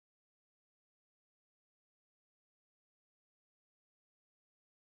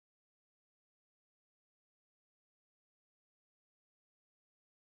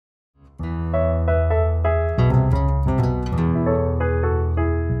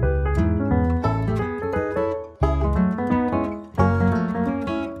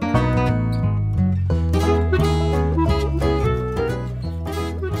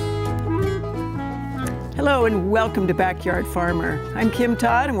welcome to Backyard Farmer. I'm Kim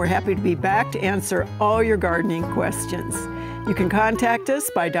Todd, and we're happy to be back to answer all your gardening questions. You can contact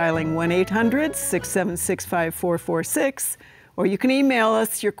us by dialing 1-800-676-5446, or you can email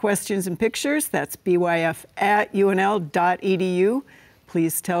us your questions and pictures. That's byf@unl.edu.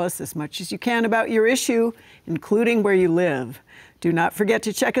 Please tell us as much as you can about your issue, including where you live. Do not forget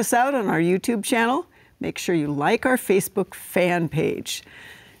to check us out on our YouTube channel. Make sure you like our Facebook fan page.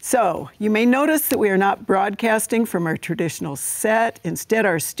 So, you may notice that we are not broadcasting from our traditional set. Instead,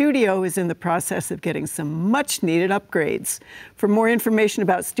 our studio is in the process of getting some much-needed upgrades. For more information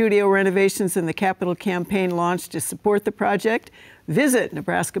about studio renovations and the capital campaign launch to support the project, visit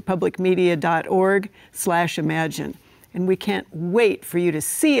nebraskapublicmedia.org/imagine. And we can't wait for you to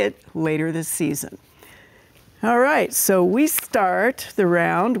see it later this season. All right, so we start the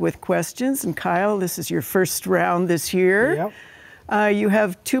round with questions. And Kyle, this is your first round this year. Yep. You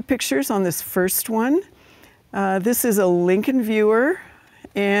have two pictures on this first one. This is a Lincoln viewer,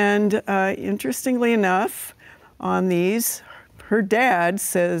 and interestingly enough, on these, her dad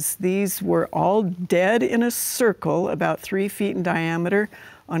says these were all dead in a circle about 3 feet in diameter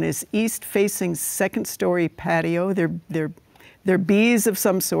on his east-facing second-story patio. They're bees of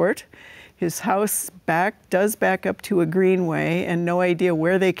some sort. His house does back up to a greenway, and no idea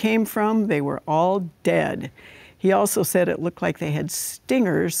where they came from. They were all dead. He also said it looked like they had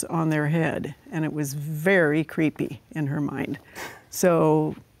stingers on their head, and it was very creepy in her mind.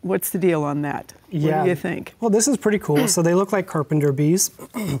 So what's the deal on that? Yeah. What do you think? Well, this is pretty cool. So they look like carpenter bees.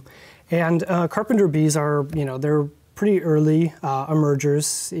 And carpenter bees are, they're pretty early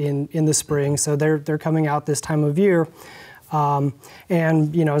emergers in the spring. So they're coming out this time of year. And,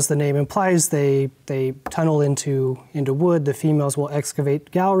 as the name implies, they tunnel into wood. The females will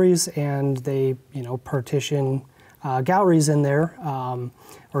excavate galleries, and they, partition galleries in there,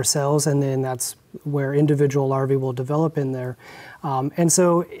 or cells, and then that's where individual larvae will develop in there. And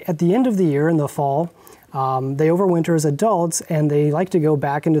so at the end of the year, in the fall, they overwinter as adults, and they like to go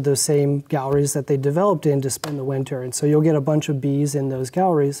back into those same galleries that they developed in to spend the winter. And so you'll get a bunch of bees in those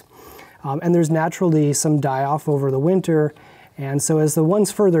galleries. And there's naturally some die-off over the winter. And so as the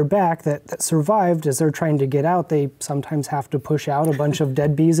ones further back that survived, as they're trying to get out, they sometimes have to push out a bunch of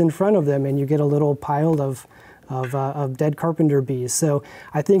dead bees in front of them, and you get a little pile of dead carpenter bees. So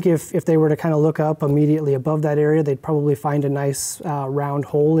I think if they were to kind of look up immediately above that area, they'd probably find a nice round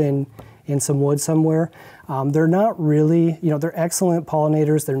hole in some wood somewhere. They're not really, they're excellent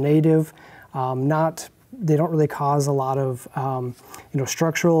pollinators. They're native, they don't really cause a lot of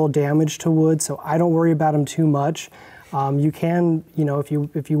structural damage to wood, so I don't worry about them too much. You can,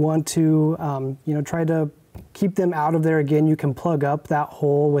 if you want to, try to keep them out of there. Again, you can plug up that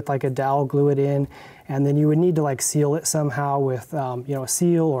hole with like a dowel, glue it in, and then you would need to seal it somehow with, a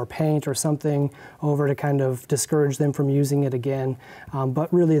seal or paint or something over to kind of discourage them from using it again.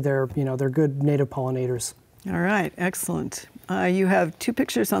 But really, they're good native pollinators. All right, excellent. You have two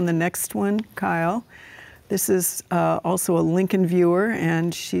pictures on the next one, Kyle. This is also a Lincoln viewer,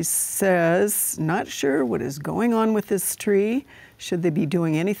 and she says, not sure what is going on with this tree. Should they be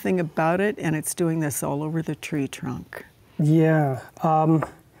doing anything about it? And it's doing this all over the tree trunk. Yeah, I'm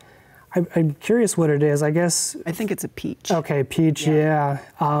curious what it is. I think it's a peach. Okay, peach, yeah.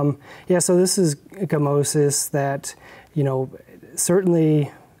 So this is gummosis that, certainly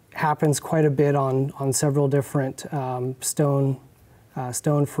happens quite a bit on several different stone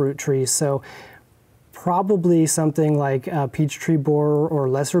fruit trees. So probably something like peach tree borer or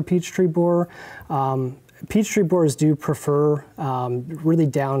lesser peach tree borer. Peach tree borers do prefer really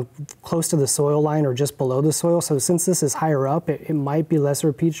down close to the soil line or just below the soil. So since this is higher up, it might be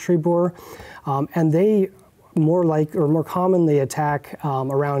lesser peach tree borer. And they more commonly attack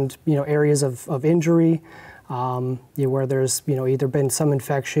around areas of injury, where there's either been some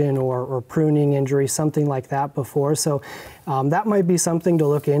infection or pruning injury, something like that before. So that might be something to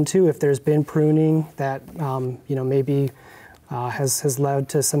look into if there's been pruning that maybe has led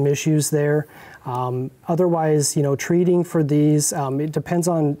to some issues there. Otherwise, treating for these, it depends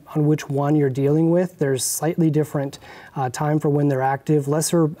on which one you're dealing with. There's slightly different time for when they're active.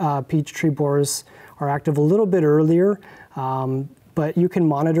 Lesser peach tree borers are active a little bit earlier. But you can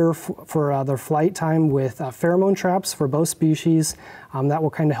monitor for their flight time with pheromone traps for both species. That will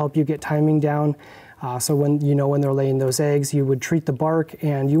kind of help you get timing down. So when they're laying those eggs, you would treat the bark,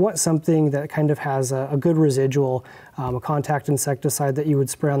 and you want something that kind of has a good residual, a contact insecticide that you would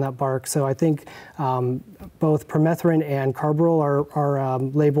spray on that bark. So I think both permethrin and carbaryl are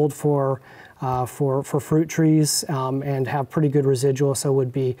labeled for fruit trees and have pretty good residual, so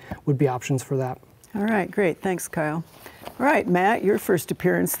would be options for that. All right, great. Thanks, Kyle. All right, Matt, your first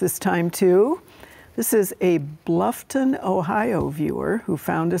appearance this time, too. This is a Bluffton, Ohio viewer who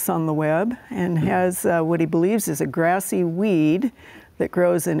found us on the web and has what he believes is a grassy weed that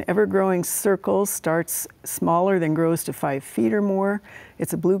grows in ever-growing circles, starts smaller, then grows to 5 feet or more.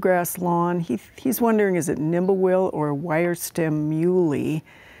 It's a bluegrass lawn. He's wondering, is it nimblewill or wire stem muley?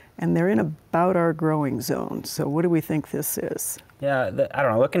 And they're in about our growing zone. So what do we think this is? Yeah, I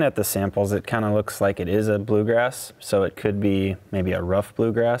don't know. Looking at the samples, it kind of looks like it is a bluegrass. So it could be maybe a rough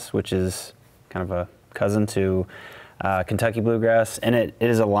bluegrass, which is kind of a cousin to Kentucky bluegrass. And it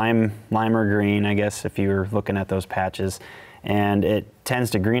is a limer green, I guess, if you're looking at those patches. And it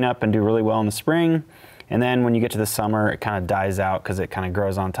tends to green up and do really well in the spring. And then when you get to the summer, it kind of dies out because it kind of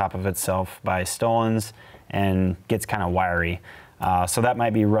grows on top of itself by stolons and gets kind of wiry. So that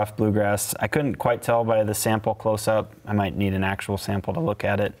might be rough bluegrass. I couldn't quite tell by the sample close up. I might need an actual sample to look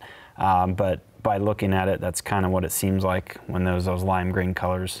at it. But by looking at it, that's kind of what it seems like when those lime green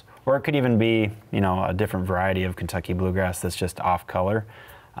colors. Or it could even be, you know, a different variety of Kentucky bluegrass that's just off color.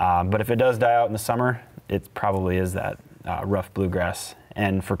 But if it does die out in the summer, it probably is that rough bluegrass.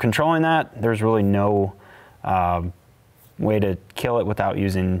 And for controlling that, there's really no way to kill it without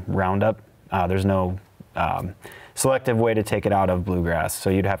using Roundup. There's no selective way to take it out of bluegrass.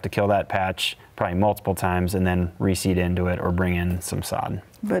 So you'd have to kill that patch probably multiple times and then reseed into it or bring in some sod.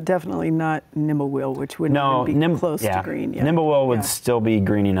 But definitely not nimblewill, which wouldn't even be close to green yet. Nimblewill would still be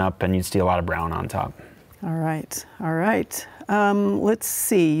greening up and you'd see a lot of brown on top. All right, all right. Let's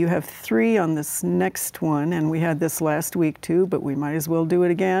see, you have 3 on this next one, and we had this last week too, but we might as well do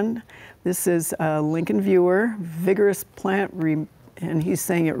it again. This is a Lincoln viewer, vigorous plant, and he's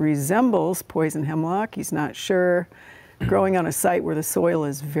saying it resembles poison hemlock. He's not sure. Growing on a site where the soil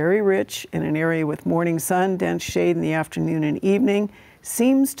is very rich in an area with morning sun, dense shade in the afternoon and evening,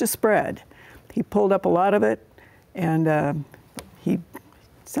 seems to spread. He pulled up a lot of it, and he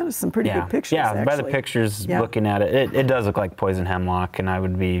sent us some pretty good pictures. Yeah, actually. by the pictures, looking at it, it does look like poison hemlock, and I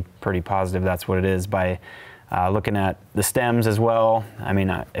would be pretty positive that's what it is by looking at the stems as well. I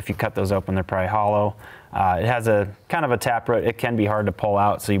mean, if you cut those open, they're probably hollow. It has a kind of a taproot. It can be hard to pull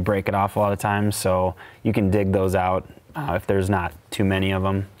out, so you break it off a lot of times. So you can dig those out if there's not too many of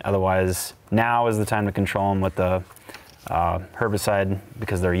them. Otherwise, now is the time to control them with the herbicide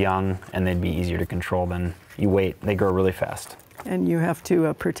because they're young and they'd be easier to control than you wait. They grow really fast. And you have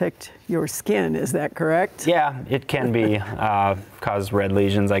to protect your skin, is that correct? Yeah, it can be cause red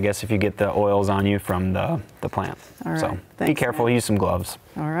lesions, I guess, if you get the oils on you from the plant. All right. So thanks, be careful, use some gloves.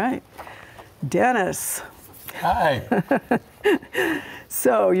 All right. Dennis. Hi.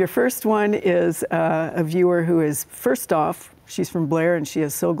 So your first one is a viewer who is, first off, she's from Blair and she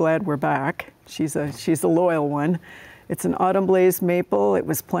is so glad we're back. She's a loyal one. It's an autumn blaze maple. It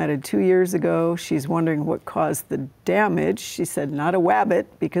was planted 2 years ago. She's wondering what caused the damage. She said not a wabbit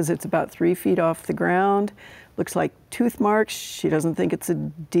because it's about 3 feet off the ground. Looks like tooth marks. She doesn't think it's a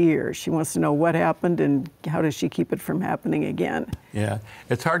deer. She wants to know what happened and how does she keep it from happening again. Yeah,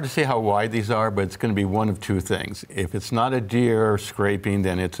 it's hard to see how wide these are, but it's going to be one of 2 things. If it's not a deer scraping,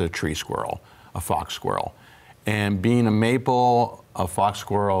 then it's a tree squirrel, a fox squirrel. And being a maple, a fox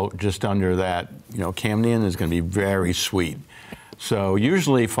squirrel just under that, Camden is going to be very sweet. So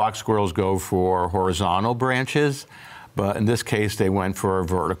usually fox squirrels go for horizontal branches, but in this case they went for a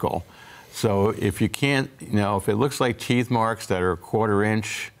vertical. So if you can't, if it looks like teeth marks that are 1/4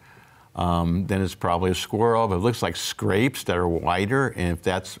 inch, then it's probably a squirrel. But if it looks like scrapes that are wider, and if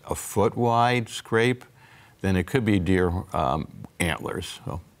that's a 1-foot wide scrape, then it could be deer antlers.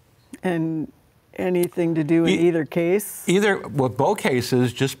 So. And anything to do in either case? With both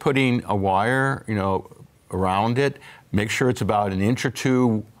cases, just putting a wire, around it. Make sure it's about 1 inch or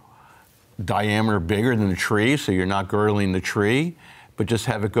 2 diameter bigger than the tree, so you're not girdling the tree. But just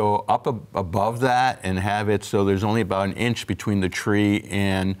have it go up above that and have it so there's only about 1 inch between the tree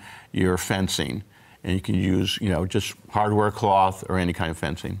and your fencing. And you can use, just hardware cloth or any kind of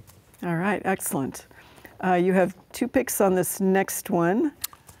fencing. All right, excellent. You have 2 picks on this next one.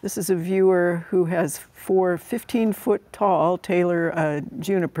 This is a viewer who has 4 15-foot tall Taylor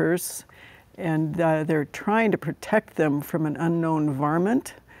junipers, and they're trying to protect them from an unknown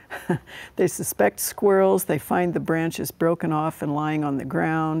varmint. They suspect squirrels. They find the branches broken off and lying on the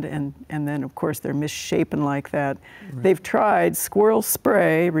ground, and then, of course, they're misshapen like that. Right. They've tried squirrel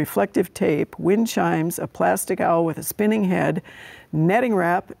spray, reflective tape, wind chimes, a plastic owl with a spinning head, netting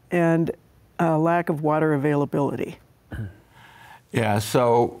wrap, and a lack of water availability. Yeah,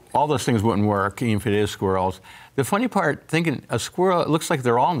 so all those things wouldn't work, even if it is squirrels. The funny part, thinking a squirrel, it looks like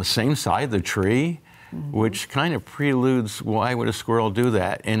they're all on the same side of the tree, which kind of preludes why would a squirrel do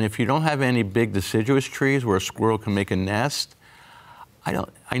that. And if you don't have any big deciduous trees where a squirrel can make a nest,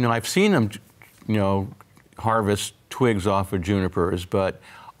 I've seen them harvest twigs off of junipers, but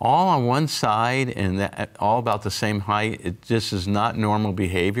all on one side and all about the same height, it just is not normal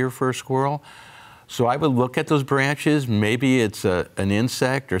behavior for a squirrel. So I would look at those branches. Maybe it's an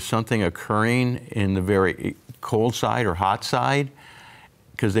insect or something occurring in the very cold side or hot side,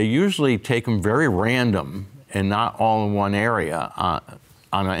 because they usually take them very random and not all in one area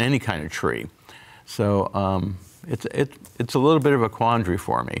on any kind of tree. So it's a little bit of a quandary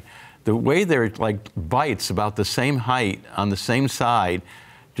for me. The way they're like bites about the same height on the same side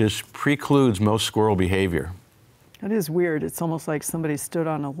just precludes most squirrel behavior. That is weird. It's almost like somebody stood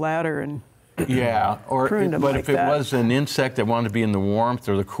on a ladder and yeah, but if it was an insect that wanted to be in the warmth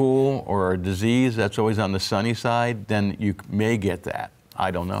or the cool, or a disease that's always on the sunny side, then you may get that.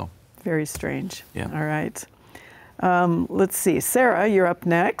 I don't know. Very strange. Yeah. All right. Let's see. Sarah, you're up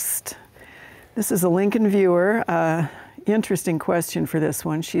next. This is a Lincoln viewer. Interesting question for this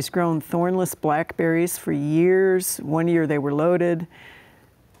one. She's grown thornless blackberries for years. One year they were loaded.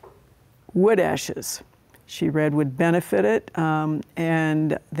 Wood ashes. She read would benefit it,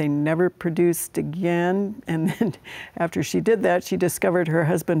 and they never produced again. And then after she did that, she discovered her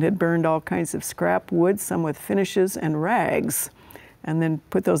husband had burned all kinds of scrap wood, some with finishes and rags, and then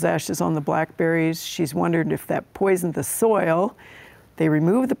put those ashes on the blackberries. She's wondered if that poisoned the soil. They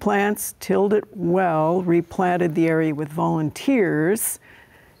removed the plants, tilled it well, replanted the area with volunteers,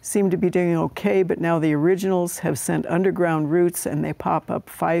 seemed to be doing okay, but now the originals have sent underground roots and they pop up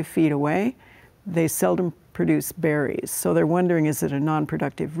 5 feet away. They seldom produce berries. So they're wondering, is it a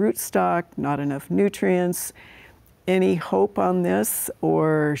non-productive rootstock, not enough nutrients? Any hope on this,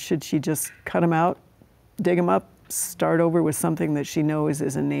 or should she just cut them out, dig them up, start over with something that she knows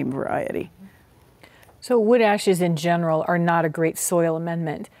is a name variety? So wood ashes in general are not a great soil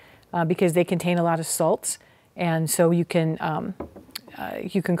amendment because they contain a lot of salts, and so you can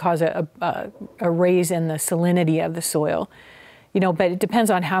cause a raise in the salinity of the soil. But it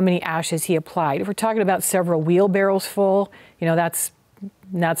depends on how many ashes he applied. If we're talking about several wheelbarrows full, that's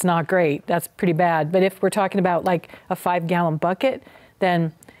not great. That's pretty bad. But if we're talking about like a 5-gallon bucket,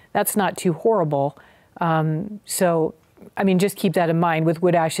 then that's not too horrible. So, just keep that in mind with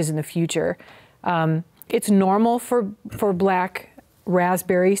wood ashes in the future. It's normal for black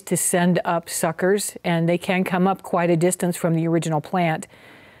raspberries to send up suckers, and they can come up quite a distance from the original plant.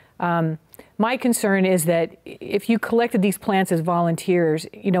 My concern is that if you collected these plants as volunteers,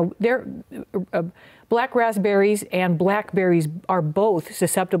 black raspberries and blackberries are both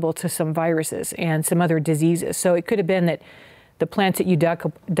susceptible to some viruses and some other diseases. So it could have been that the plants that you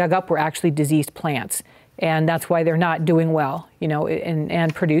dug up were actually diseased plants, and that's why they're not doing well,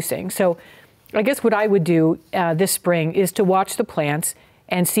 and producing. So I guess what I would do this spring is to watch the plants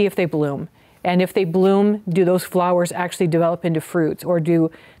and see if they bloom. And if they bloom, do those flowers actually develop into fruits, or do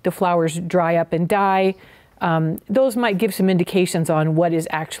the flowers dry up and die? Those might give some indications on what is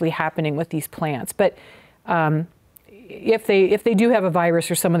actually happening with these plants. But if they do have a virus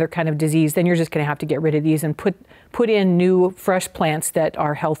or some other kind of disease, then you're just going to have to get rid of these and put in new, fresh plants that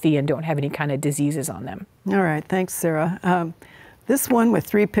are healthy and don't have any kind of diseases on them. All right, thanks, Sarah. This one with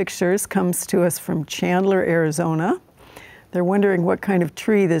 3 pictures comes to us from Chandler, Arizona. They're wondering what kind of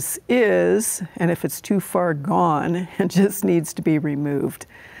tree this is and if it's too far gone and just needs to be removed.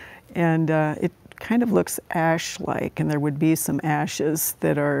 And it kind of looks ash-like, and there would be some ashes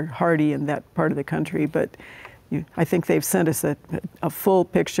that are hardy in that part of the country, but I think they've sent us a full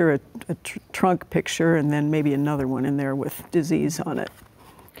picture, a trunk picture, and then maybe another one in there with disease on it.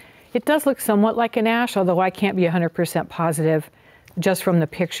 It does look somewhat like an ash, although I can't be 100% positive just from the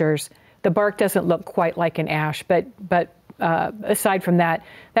pictures. The bark doesn't look quite like an ash, but aside from that,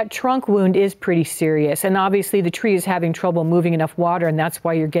 that trunk wound is pretty serious. And obviously the tree is having trouble moving enough water, and that's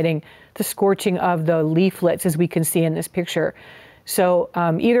why you're getting the scorching of the leaflets, as we can see in this picture. So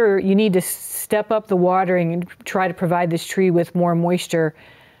either you need to step up the watering and try to provide this tree with more moisture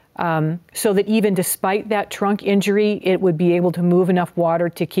so that even despite that trunk injury, it would be able to move enough water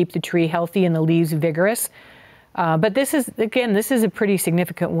to keep the tree healthy and the leaves vigorous. But this is a pretty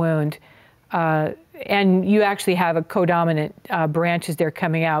significant wound. And you actually have a codominant branches there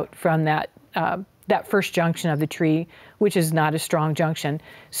coming out from that first junction of the tree, which is not a strong junction.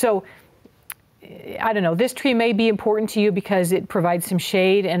 So I don't know, this tree may be important to you because it provides some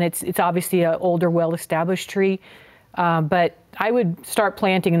shade, and it's obviously an older, well-established tree. But I would start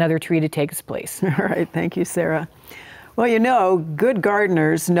planting another tree to take its place. All right, thank you, Sarah. Well, good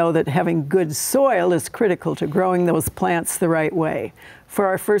gardeners know that having good soil is critical to growing those plants the right way. For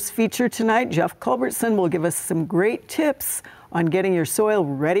our first feature tonight, Jeff Culbertson will give us some great tips on getting your soil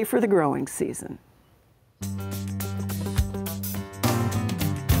ready for the growing season.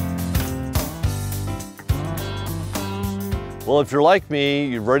 Well, if you're like me,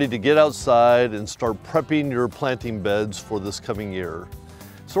 you're ready to get outside and start prepping your planting beds for this coming year.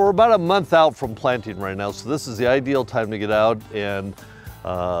 So we're about a month out from planting right now, so this is the ideal time to get out and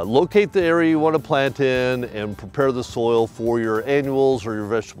locate the area you want to plant in and prepare the soil for your annuals or your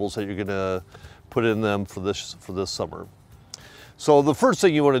vegetables that you're going to put in them for this summer. So the first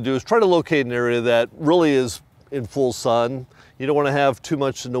thing you want to do is try to locate an area that really is in full sun. You don't want to have too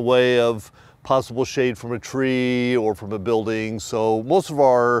much in the way of possible shade from a tree or from a building. So most of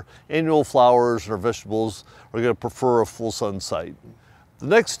our annual flowers and our vegetables are going to prefer a full sun site. The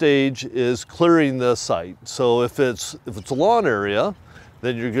next stage is clearing the site. So if it's a lawn area,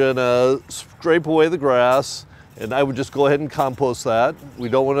 then you're going to scrape away the grass, and I would just go ahead and compost that. We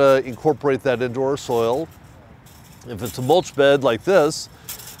don't want to incorporate that into our soil. If it's a mulch bed like this,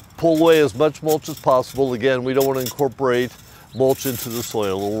 pull away as much mulch as possible. Again, we don't want to incorporate mulch into the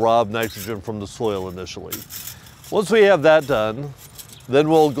soil. It'll rob nitrogen from the soil initially. Once we have that done, then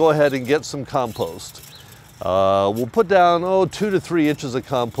we'll go ahead and get some compost. We'll put down 2 to 3 inches of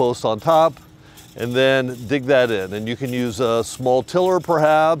compost on top and then dig that in. And you can use a small tiller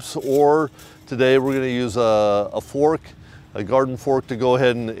perhaps, or today we're going to use a fork, a garden fork, to go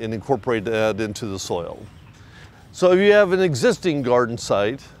ahead and incorporate that into the soil. So if you have an existing garden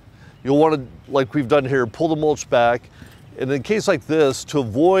site, you'll want to, like we've done here, pull the mulch back. And in a case like this, to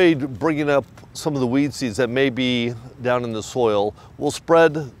avoid bringing up some of the weed seeds that may be down in the soil, we'll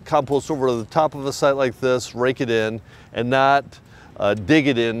spread compost over the top of a site like this, rake it in, and not dig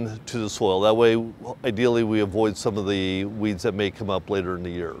it into the soil. That way, ideally, we avoid some of the weeds that may come up later in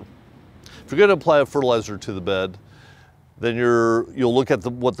the year. If you're going to apply a fertilizer to the bed, then you'll look at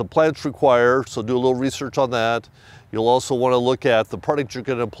what the plants require, so do a little research on that. You'll also want to look at the product you're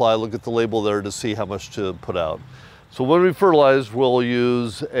going to apply, look at the label there to see how much to put out. So when we fertilize, we'll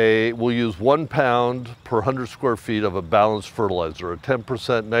use 1 pound per 100 square feet of a balanced fertilizer, a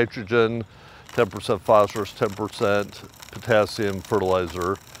 10% nitrogen, 10% phosphorus, 10% potassium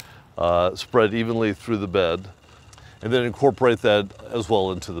fertilizer, spread evenly through the bed, and then incorporate that as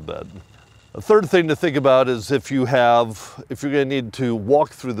well into the bed. A third thing to think about is if you're going to need to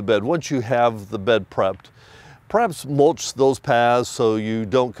walk through the bed, once you have the bed prepped, perhaps mulch those paths so you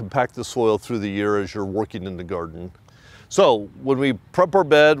don't compact the soil through the year as you're working in the garden. So when we prep our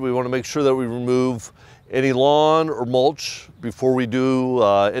bed, we want to make sure that we remove any lawn or mulch before we do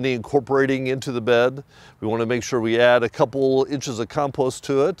any incorporating into the bed. We want to make sure we add a couple inches of compost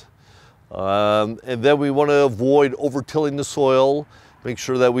to it. And then we want to avoid over-tilling the soil. Make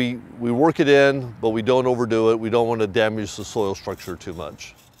sure that we work it in, but we don't overdo it. We don't want to damage the soil structure too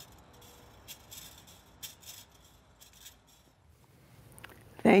much.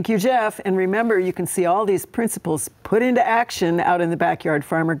 Thank you, Jeff. And remember, you can see all these principles put into action out in the Backyard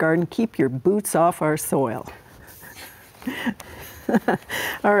Farmer Garden. Keep your boots off our soil.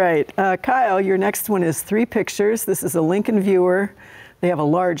 All right, Kyle, your next one is 3 pictures. This is a Lincoln viewer. They have a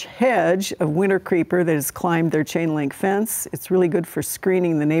large hedge of winter creeper that has climbed their chain link fence. It's really good for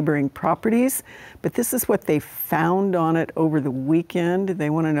screening the neighboring properties, but this is what they found on it over the weekend.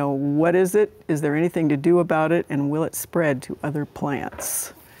 They want to know, what is it? Is there anything to do about it? And will it spread to other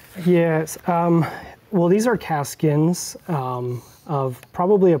plants? Yes, well, these are caskins of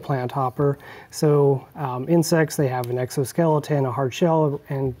probably a plant hopper. So insects, they have an exoskeleton, a hard shell,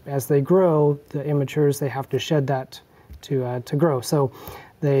 and as they grow, the immatures, they have to shed that to grow. So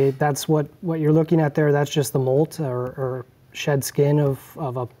that's what you're looking at there. That's just the molt or shed skin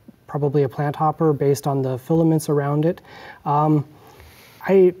of probably a plant hopper based on the filaments around it.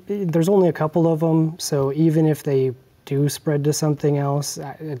 There's only a couple of them, so even if they do spread to something else,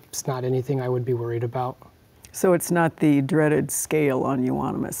 it's not anything I would be worried about. So it's not the dreaded scale on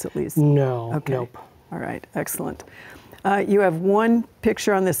Euonymus, at least? No, okay. Nope. All right, excellent. You have one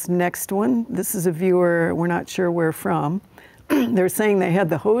picture on this next one. This is a viewer, we're not sure where from. They're saying they had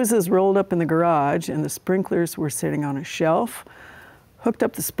the hoses rolled up in the garage and the sprinklers were sitting on a shelf. Hooked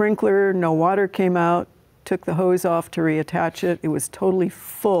up the sprinkler, no water came out, took the hose off to reattach it. It was totally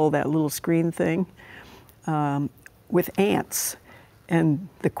full, that little screen thing, with ants. And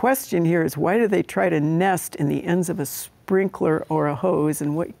the question here is, why do they try to nest in the ends of a sprinkler or a hose,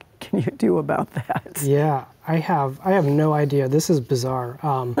 and what can you do about that? Yeah, I have no idea. This is bizarre.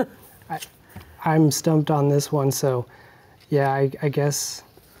 I'm stumped on this one, so yeah, I guess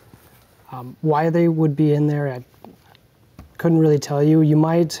why they would be in there, I couldn't really tell you. You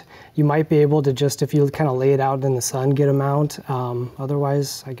might be able to just, if you kind of lay it out in the sun, get them out.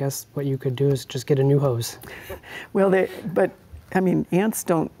 Otherwise, I guess what you could do is just get a new hose. Well, but I mean, ants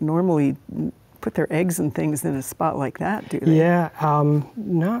don't normally put their eggs and things in a spot like that, do they? Yeah,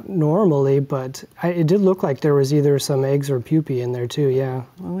 not normally, but it did look like there was either some eggs or pupae in there too, yeah.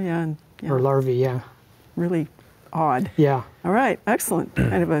 Oh, yeah. Or larvae, yeah. Really odd. Yeah. All right, excellent.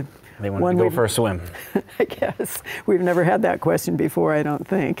 Kind of a They want one to go we've- for a swim. I guess. We've never had that question before, I don't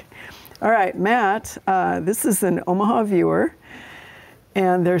think. All right, Matt, this is an Omaha viewer,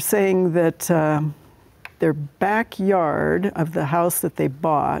 and they're saying that their backyard of the house that they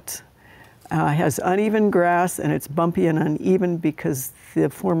bought has uneven grass, and it's bumpy and uneven because the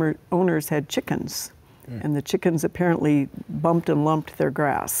former owners had chickens, and the chickens apparently bumped and lumped their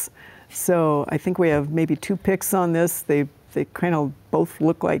grass. So I think we have maybe 2 pics on this. They kind of both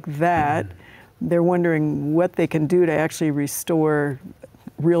look like that. They're wondering what they can do to actually restore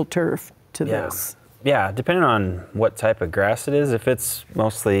real turf to this. Yeah, depending on what type of grass it is. If it's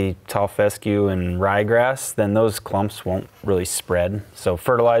mostly tall fescue and ryegrass, then those clumps won't really spread. So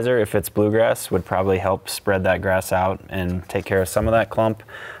fertilizer, if it's bluegrass, would probably help spread that grass out and take care of some of that clump.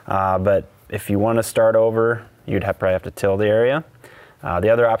 But if you want to start over, you'd probably have to till the area. The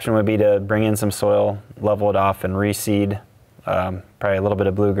other option would be to bring in some soil, level it off, and reseed. Probably a little bit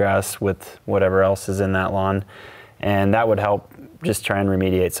of bluegrass with whatever else is in that lawn. And that would help just try and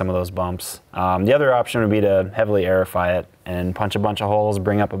remediate some of those bumps. The other option would be to heavily aerify it and punch a bunch of holes,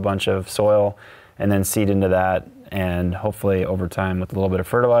 bring up a bunch of soil, and then seed into that. And hopefully over time with a little bit of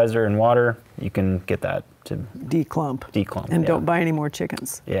fertilizer and water, you can get that to Declump. And yeah. don't buy any more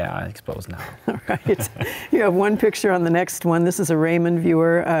chickens. Yeah, I suppose not. All right. You have 1 picture on the next one. This is a Raymond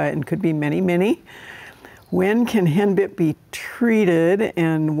viewer, and could be many. When can henbit be treated,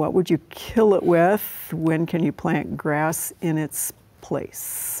 and what would you kill it with? When can you plant grass in its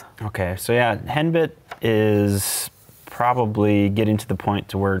place? Okay, so yeah, henbit is probably getting to the point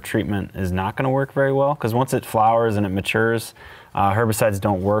to where treatment is not going to work very well, because once it flowers and it matures, herbicides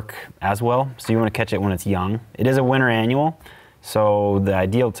don't work as well, so you want to catch it when it's young. It is a winter annual, so the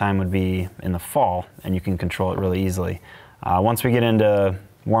ideal time would be in the fall, and you can control it really easily. Once we get into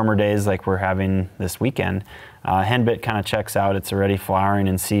warmer days like we're having this weekend, henbit kind of checks out. It's already flowering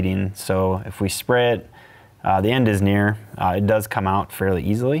and seeding, so if we spray it, the end is near. It does come out fairly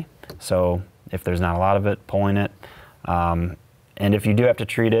easily, so if there's not a lot of it, pulling it. And if you do have to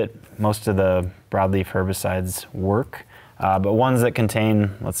treat it, most of the broadleaf herbicides work, but ones that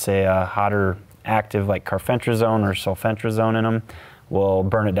contain, let's say, a hotter active like carfentrazone or sulfentrazone in them will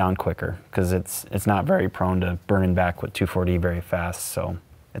burn it down quicker, because it's not very prone to burning back with 2,4-D very fast, so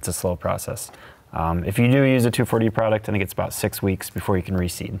it's a slow process. If you do use a 2,4-D product, I think it's about 6 weeks before you can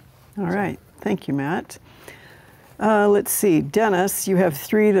reseed. All right. Thank you, Matt. Let's see. Dennis, you have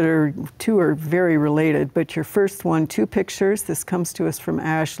 3 that are, 2 are very related, but your first one, 2 pictures. This comes to us from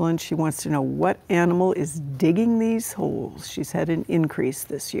Ashland. She wants to know what animal is digging these holes. She's had an increase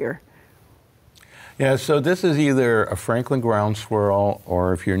this year. Yeah, so this is either a Franklin ground squirrel,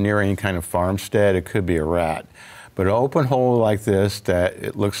 or if you're near any kind of farmstead, it could be a rat. But an open hole like this that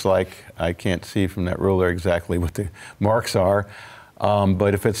it looks like, I can't see from that ruler exactly what the marks are,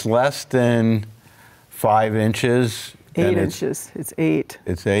 but if it's less than 5 inches. 8 inches. It's 8.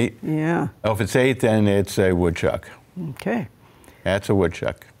 It's 8? Yeah. Oh, if it's 8, then it's a woodchuck. Okay. That's a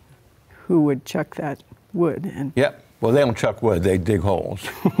woodchuck. Who would chuck that wood? And Yep. Well, they don't chuck wood. They dig holes.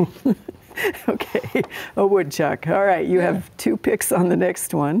 okay, a woodchuck. All right, you have 2 pics on the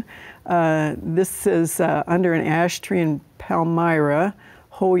next one. This is under an ash tree in Palmyra.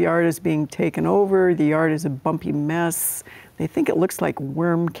 Whole yard is being taken over. The yard is a bumpy mess. They think it looks like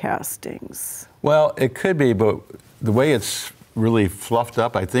worm castings. Well, it could be, but the way it's really fluffed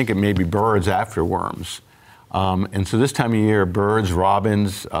up, I think it may be birds after worms. And so this time of year, birds,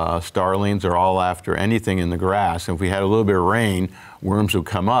 robins, starlings are all after anything in the grass. And if we had a little bit of rain, worms would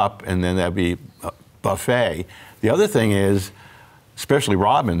come up, and then that'd be a buffet. The other thing is, especially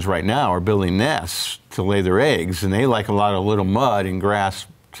robins right now are building nests to lay their eggs, and they like a lot of little mud and grass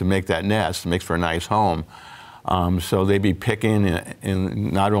to make that nest. It makes for a nice home. So they'd be picking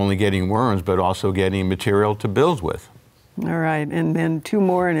and not only getting worms, but also getting material to build with. All right, and then 2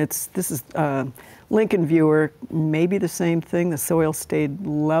 more, and this is Lincoln viewer, maybe the same thing. The soil stayed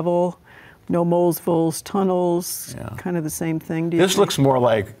level, no moles, voles, tunnels, kind of the same thing. Do you This think? looks more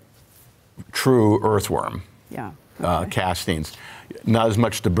like true earthworm castings. Not as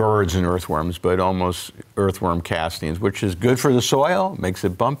much the birds and earthworms, but almost earthworm castings, which is good for the soil, makes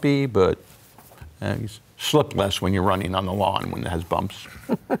it bumpy, but you slip less when you're running on the lawn when it has bumps.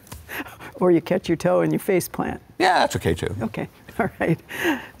 Or you catch your toe and you face plant. Yeah, that's okay too. Okay, all right.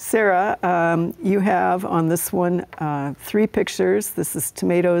 Sarah, you have on this one 3 pictures. This is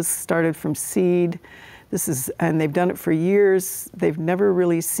tomatoes started from seed. And they've done it for years. They've never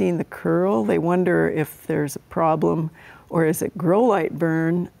really seen the curl. They wonder if there's a problem, or is it grow light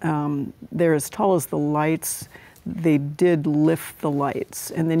burn? They're as tall as the lights. They did lift the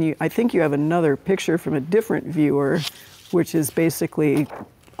lights. And then I think you have another picture from a different viewer, which is basically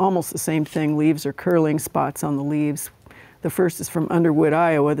almost the same thing. Leaves are curling, spots on the leaves. The first is from Underwood,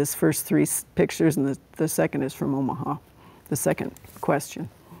 Iowa, this first 3 pictures, and the second is from Omaha, the second question.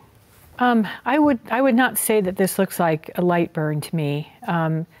 I would not say that this looks like a light burn to me.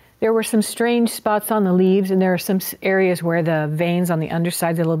 There were some strange spots on the leaves, and there are some areas where the veins on the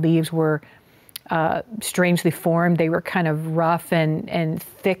undersides of the leaves were strangely formed. They were kind of rough and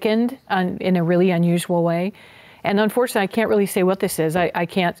thickened in a really unusual way. And unfortunately, I can't really say what this is. I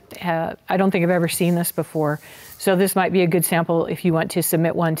don't think I've ever seen this before. So this might be a good sample if you want to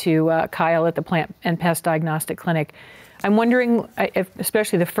submit one to Kyle at the Plant and Pest Diagnostic Clinic. I'm wondering,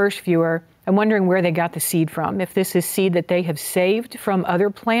 especially the first viewer, I'm wondering where they got the seed from. If this is seed that they have saved from other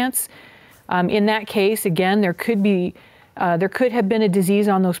plants. In that case, again, there could have been a disease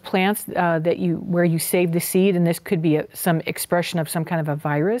on those plants where you saved the seed, and this could be some expression of some kind of a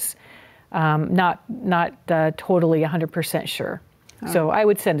virus. Not totally 100% sure. So I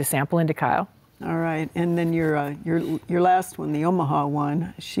would send a sample into Kyle. All right, and then your last one, the Omaha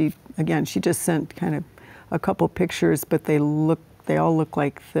one, she just sent kind of a couple pictures, but they all look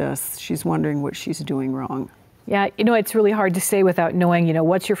like this. She's wondering what she's doing wrong. Yeah, it's really hard to say without knowing,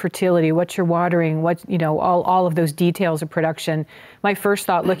 what's your fertility, what's your watering, all of those details of production. My first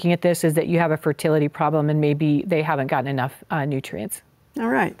thought looking at this is that you have a fertility problem and maybe they haven't gotten enough nutrients. All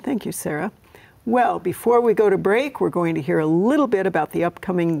right, thank you, Sarah. Well, before we go to break, we're going to hear a little bit about the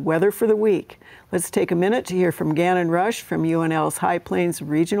upcoming weather for the week. Let's take a minute to hear from Gannon Rush from UNL's High Plains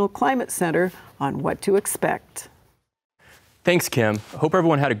Regional Climate Center on what to expect. Thanks, Kim. I hope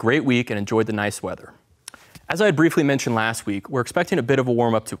everyone had a great week and enjoyed the nice weather. As I had briefly mentioned last week, we're expecting a bit of a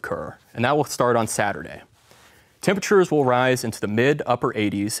warm-up to occur, and that will start on Saturday. Temperatures will rise into the mid-upper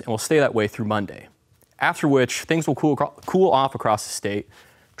 80s and will stay that way through Monday, after which things will cool off across the state,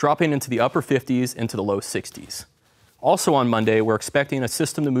 dropping into the upper 50s into the low 60s. Also on Monday, we're expecting a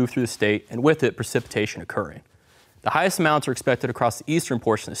system to move through the state, and with it, precipitation occurring. The highest amounts are expected across the eastern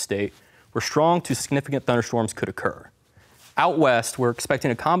portion of the state, where strong to significant thunderstorms could occur. Out west, we're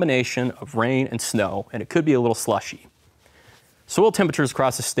expecting a combination of rain and snow, and it could be a little slushy. Soil temperatures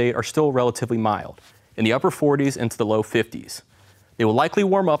across the state are still relatively mild, in the upper 40s into the low 50s. They will likely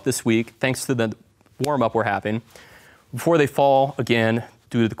warm up this week, thanks to the warm-up we're having, before they fall again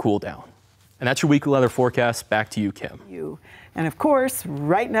due to the cool down. And that's your weekly weather forecast. Back to you, Kim. And of course,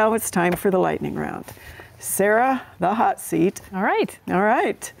 right now it's time for the lightning round. Sarah, the hot seat. All right. All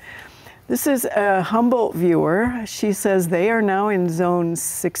right. This is a Humboldt viewer. She says they are now in zone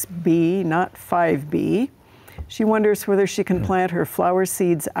 6B, not 5B. She wonders whether she can plant her flower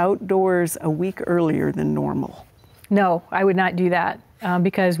seeds outdoors a week earlier than normal. No, I would not do that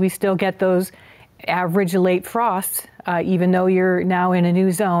because we still get those average late frosts, even though you're now in a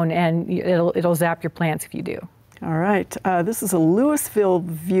new zone, and it'll zap your plants if you do. All right. This is a Louisville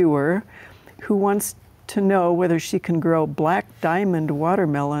viewer who wants to know whether she can grow black diamond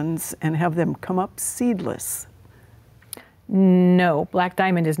watermelons and have them come up seedless. No, black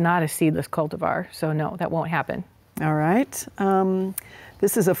diamond is not a seedless cultivar, so no, that won't happen. All right.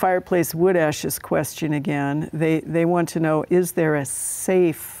 This is a fireplace wood ashes question again. They want to know, is there a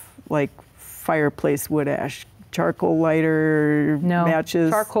safe, fireplace wood ash? Charcoal lighter,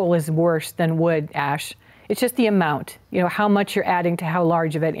 matches? No, charcoal is worse than wood ash. It's just the amount, how much you're adding to how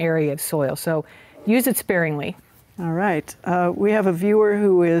large of an area of soil. So use it sparingly. All right. We have a viewer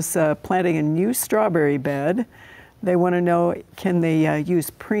who is planting a new strawberry bed. They want to know, can they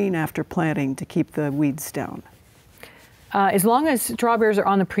use preen after planting to keep the weeds down? As long as strawberries are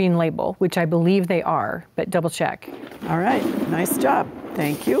on the preen label, which I believe they are, but double check. All right. Nice job.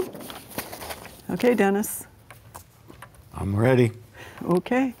 Thank you. Okay, Dennis. I'm ready.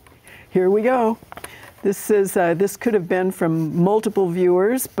 Okay. Here we go. This could have been from multiple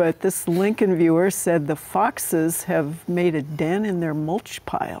viewers, but this Lincoln viewer said the foxes have made a den in their mulch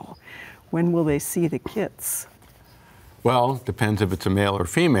pile. When will they see the kits? Well, depends if it's a male or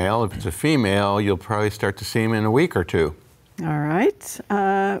female. If it's a female, you'll probably start to see them in a week or two. All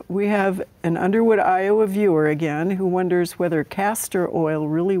right. We have an Underwood, Iowa viewer again who wonders whether castor oil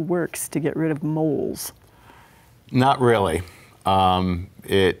really works to get rid of moles. Not really.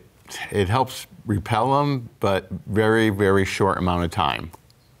 It helps repel them, but very, very short amount of time.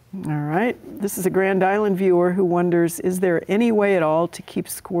 All right. This is a Grand Island viewer who wonders, is there any way at all to keep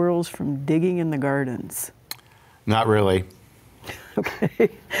squirrels from digging in the gardens? Not really. Okay.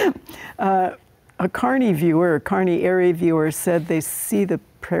 A Kearney viewer, a Kearney area viewer, said they see the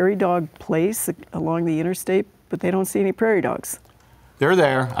prairie dog place along the interstate, but they don't see any prairie dogs. They're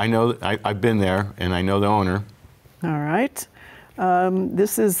there. I know, I've been there, and I know the owner. All right.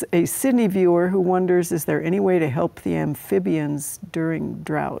 This is a Sydney viewer who wonders, is there any way to help the amphibians during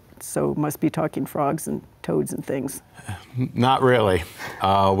drought? So must be talking frogs and toads and things. Not really.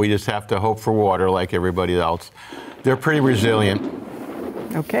 We just have to hope for water like everybody else. They're pretty resilient.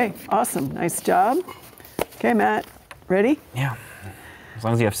 Okay, awesome. Nice job. Okay, Matt, ready? Yeah, as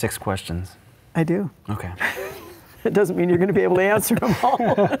long as you have 6 questions. I do. Okay. It doesn't mean you're going to be able to answer them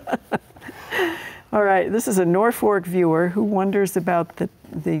all. All right, this is a Norfolk viewer who wonders about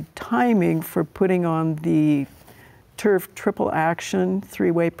the timing for putting on the turf triple action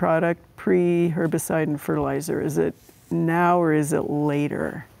 3-way product, pre-herbicide and fertilizer. Is it now or is it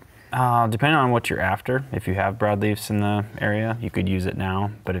later? Depending on what you're after, if you have broadleafs in the area, you could use it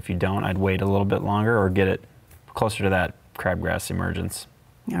now. But if you don't, I'd wait a little bit longer or get it closer to that crabgrass emergence.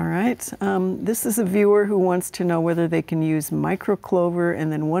 All right. This is a viewer who wants to know whether they can use microclover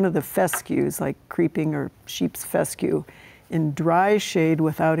and then one of the fescues, like creeping or sheep's fescue, in dry shade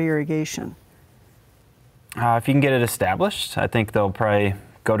without irrigation. If you can get it established, I think they'll probably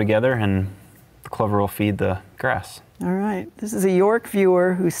go together and the clover will feed the grass. All right. This is a York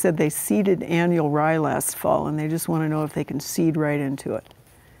viewer who said they seeded annual rye last fall and they just want to know if they can seed right into it.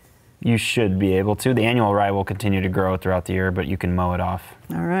 You should be able to. The annual rye will continue to grow throughout the year, but you can mow it off.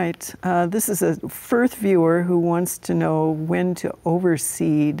 All right. This is a Firth viewer who wants to know when to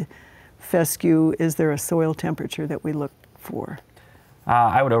overseed fescue. Is there a soil temperature that we look for?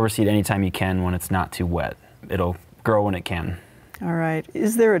 I would overseed anytime you can when it's not too wet. It'll grow when it can. All right.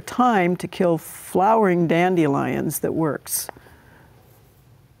 Is there a time to kill flowering dandelions that works?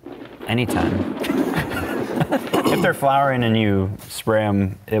 Anytime. If they're flowering and you spray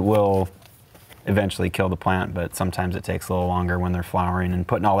them, it will eventually kill the plant, but sometimes it takes a little longer when they're flowering and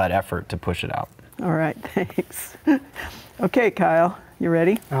putting all that effort to push it out. All right, thanks. Okay, Kyle, you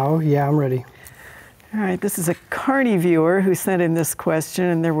ready? Oh, yeah, I'm ready. All right, this is a Kearney viewer who sent in this question,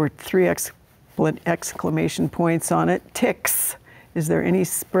 and there were 3 exclamation points on it. Ticks. Is there any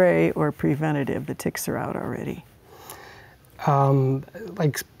spray or preventative? The ticks are out already.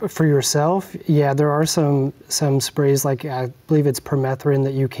 Like for yourself, yeah, there are some sprays, like I believe it's permethrin,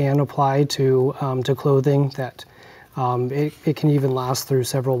 that you can apply to clothing that it can even last through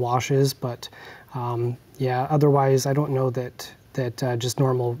several washes. But yeah, otherwise, I don't know that just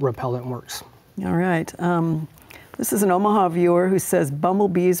normal repellent works. All right. This is an Omaha viewer who says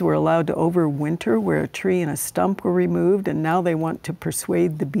bumblebees were allowed to overwinter where a tree and a stump were removed, and now they want to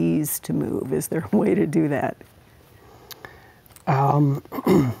persuade the bees to move. Is there a way to do that?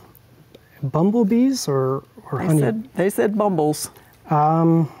 Bumblebees or honey? They said bumbles.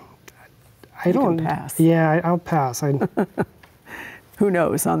 I don't. Can pass. Yeah, I'll pass. Who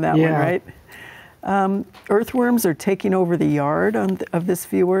knows on that one, right? Earthworms are taking over the yard of this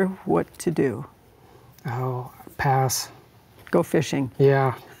viewer. What to do? Oh, pass. Go fishing.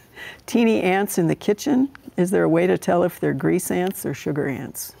 Yeah. Teeny ants in the kitchen. Is there a way to tell if they're grease ants or sugar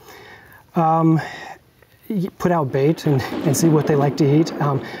ants? You put out bait and see what they like to eat.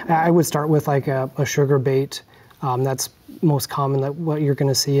 I would start with like a sugar bait. That's most common, that what you're going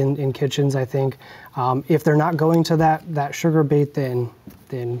to see in kitchens, I think. If they're not going to that sugar bait, then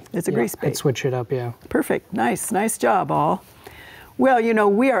it's a grease bait. I'd switch it up, yeah. Perfect. Nice job, all. Well, you know,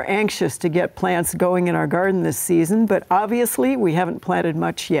 we are anxious to get plants going in our garden this season, but obviously we haven't planted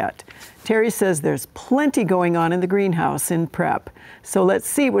much yet. Terry says there's plenty going on in the greenhouse in prep. So let's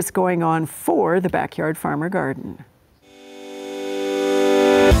see what's going on for the Backyard Farmer Garden.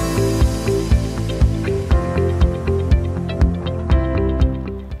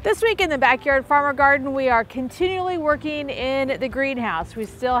 This week in the Backyard Farmer Garden, we are continually working in the greenhouse. We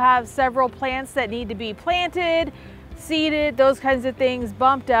still have several plants that need to be planted, seeded, those kinds of things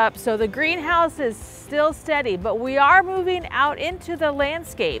bumped up. So the greenhouse is still steady, but we are moving out into the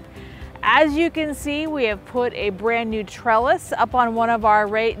landscape. As you can see, we have put a brand new trellis up on one of our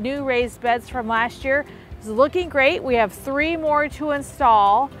new raised beds from last year. It's looking great. We have 3 more to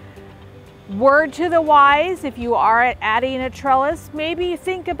install. Word to the wise, if you are adding a trellis, maybe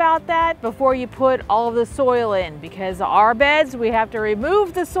think about that before you put all of the soil in, because our beds, we have to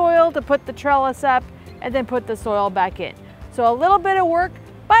remove the soil to put the trellis up and then put the soil back in. So a little bit of work,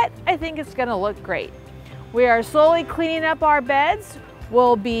 but I think it's gonna look great. We are slowly cleaning up our beds.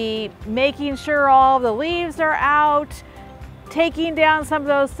 We'll be making sure all the leaves are out, taking down some of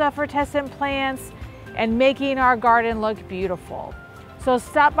those suffertescent plants, and making our garden look beautiful. So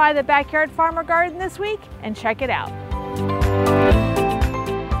stop by the Backyard Farmer Garden this week and check it out.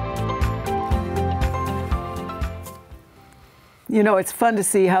 you know, it's fun to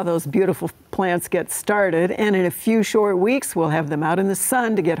see how those beautiful plants get started, and in a few short weeks, we'll have them out in the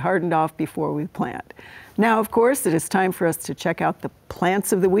sun to get hardened off before we plant. Now, of course, it is time for us to check out the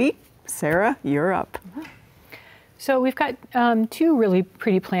plants of the week. Sarah, you're up. So we've got two really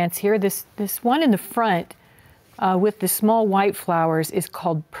pretty plants here. This one in the front with the small white flowers is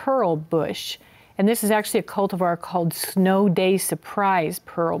called pearl bush. And this is actually a cultivar called Snow Day Surprise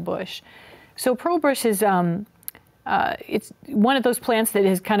pearl bush. So pearl bush is it's one of those plants that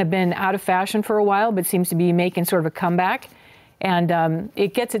has kind of been out of fashion for a while, but seems to be making sort of a comeback. And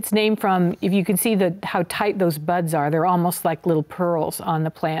it gets its name from, if you can see how tight those buds are, they're almost like little pearls on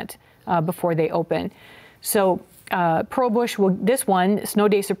the plant before they open. So pearl bush, this one, Snow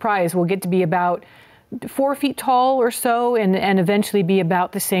Day Surprise, will get to be about 4 feet tall or so, and eventually be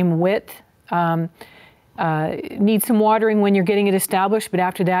about the same width. Needs some watering when you're getting it established, but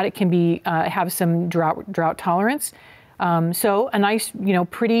after that it can be have some drought tolerance. So a nice,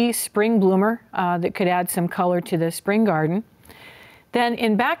 pretty spring bloomer that could add some color to the spring garden. Then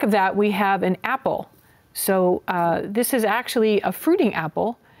in back of that we have an apple. So this is actually a fruiting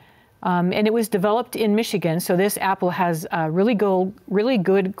apple, and it was developed in Michigan. So this apple has really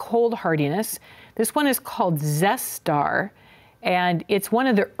good cold hardiness. This one is called Zest Star. And it's one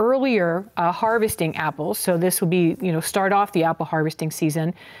of the earlier harvesting apples. So this would be, start off the apple harvesting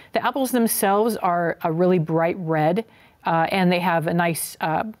season. The apples themselves are a really bright red, and they have a nice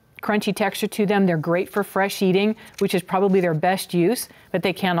crunchy texture to them. They're great for fresh eating, which is probably their best use, but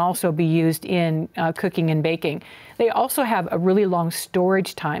they can also be used in cooking and baking. They also have a really long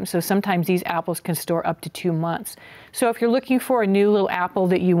storage time. So sometimes these apples can store up to 2 months. So if you're looking for a new little apple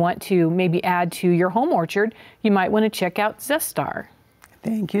that you want to maybe add to your home orchard, you might want to check out Zest Star.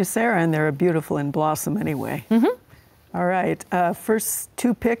 Thank you, Sarah, and they're beautiful in blossom anyway. All right, first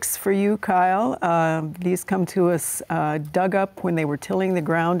 2 picks for you, Kyle. These come to us dug up when they were tilling the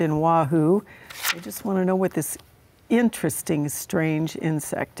ground in Wahoo. I just want to know what this interesting, strange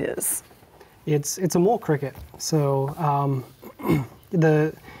insect is. It's a mole cricket. So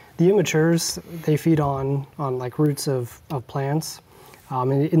the immatures, they feed on like roots of plants.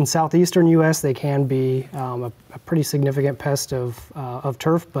 In southeastern U.S., they can be a pretty significant pest of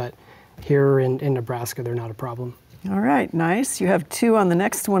turf, but here in Nebraska, they're not a problem. All right, nice. You have 2 on the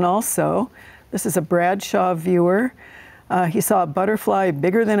next one also. This is a Bradshaw viewer. He saw a butterfly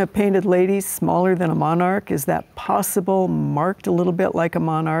bigger than a painted lady, smaller than a monarch. Is that possible? Marked a little bit like a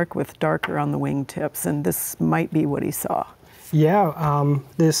monarch with darker on the wingtips, and this might be what he saw. Yeah,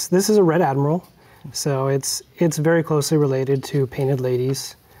 this is a red admiral, so it's very closely related to painted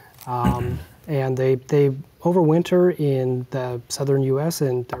ladies, and they overwinter in the southern U.S.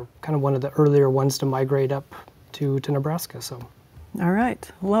 and they're kind of one of the earlier ones to migrate up to Nebraska. So, all right,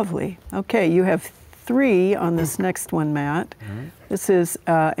 lovely. Okay, you have 3 on this next one, Matt. This is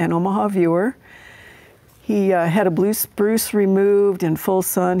an Omaha viewer. He had a blue spruce removed in full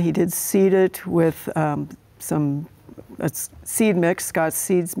sun. He did seed it with some seed mix, Scott's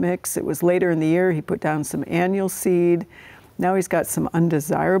Seeds mix. It was later in the year. He put down some annual seed. Now he's got some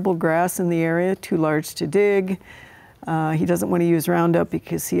undesirable grass in the area, too large to dig. He doesn't want to use Roundup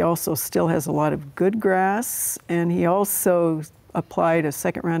because he also still has a lot of good grass, and he also applied a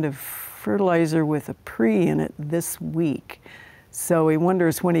second round of fertilizer with a pre in it this week. So he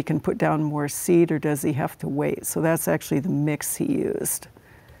wonders when he can put down more seed, or does he have to wait? So that's actually the mix he used.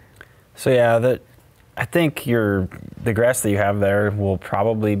 So yeah, I think the grass that you have there will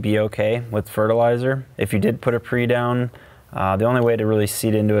probably be okay with fertilizer. If you did put a pre down, the only way to really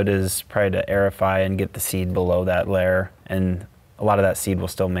seed into it is probably to aerify and get the seed below that layer, and a lot of that seed will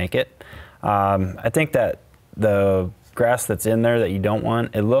still make it. I think that the grass that's in there that you don't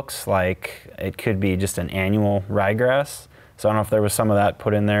want, it looks like it could be just an annual ryegrass. So I don't know if there was some of that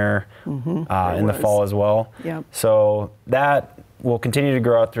put in there in the fall as well. Yep. So that will continue to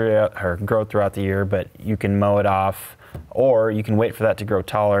grow throughout the year, but you can mow it off, or you can wait for that to grow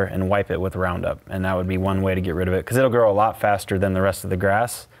taller and wipe it with Roundup, and that would be one way to get rid of it, because it'll grow a lot faster than the rest of the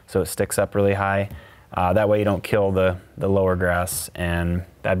grass, so it sticks up really high. That way you don't kill the lower grass, and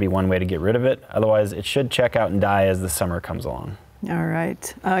that'd be one way to get rid of it. Otherwise, it should check out and die as the summer comes along. All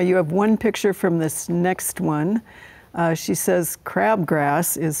right. You have 1 picture from this next one. She says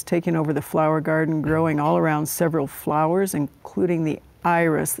crabgrass is taking over the flower garden, growing all around several flowers, including the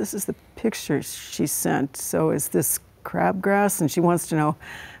iris. This is the picture she sent. So is this crabgrass? And she wants to know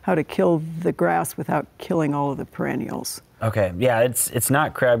how to kill the grass without killing all of the perennials. Okay, yeah, it's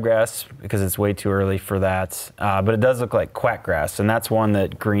not crabgrass because it's way too early for that, but it does look like quackgrass, and that's one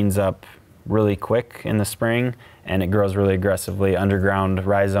that greens up really quick in the spring, and it grows really aggressively, underground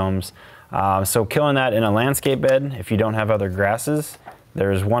rhizomes. So killing that in a landscape bed, if you don't have other grasses,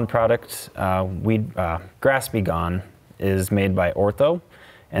 there's one product, Grass Be Gone, is made by Ortho,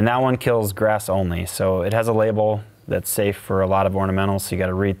 and that one kills grass only. So it has a label that's safe for a lot of ornamentals, so you got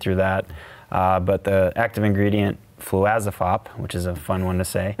to read through that. But the active ingredient, fluazafop, which is a fun one to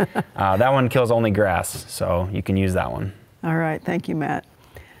say, that one kills only grass, so you can use that one. All right, thank you, Matt.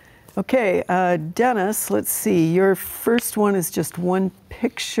 Okay, Dennis, let's see. Your first one is just one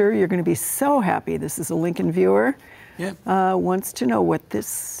picture. You're going to be so happy. This is a Lincoln viewer. Yep. Wants to know what this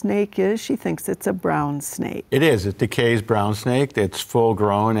snake is. She thinks it's a brown snake. It is. It's Decay's brown snake. It's full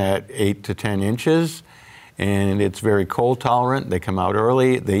grown at 8 to 10 inches, and it's very cold tolerant. They come out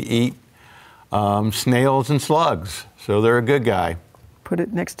early. They eat snails and slugs, so they're a good guy. Put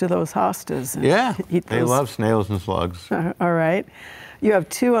it next to those hostas. And Yeah, eat those. they love snails and slugs. All right. You have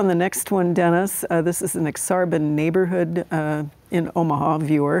two on the next one, Dennis. This is an Exarban neighborhood in Omaha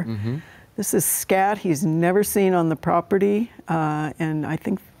viewer. This is scat he's never seen on the property, and I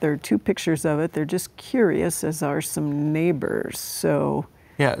think there are two pictures of it. They're just curious, as are some neighbors. So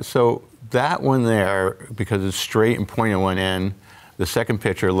Yeah, so that one there, because it's straight and pointed one end, the second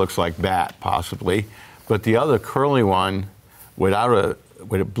picture looks like bat, possibly. But the other curly one, with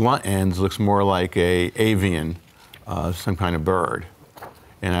blunt ends, looks more like a avian, some kind of bird.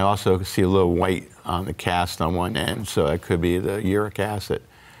 And I also see a little white on the cast on one end, so that could be the uric acid.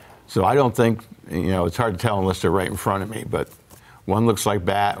 So I don't think, it's hard to tell unless they're right in front of me, but one looks like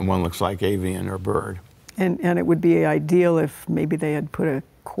bat and one looks like avian or bird. And it would be ideal if maybe they had put a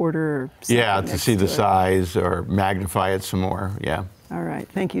quarter or something. Yeah, to see the it. size or magnify it some more, yeah. All right,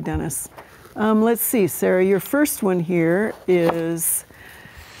 thank you, Dennis. Let's see, Sarah, your first one here is,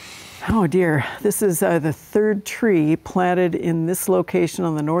 oh dear, this is the third tree planted in this location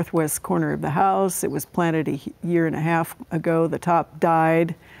on the northwest corner of the house. It was planted a year and a half ago. The top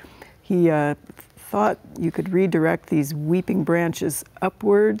died. He thought you could redirect these weeping branches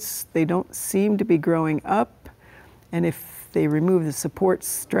upwards. They don't seem to be growing up, and if they remove the support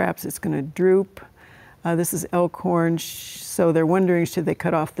straps, it's going to droop. This is elkhorn, so they're wondering, should they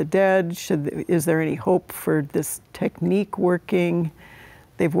cut off the dead? Is there any hope for this technique working?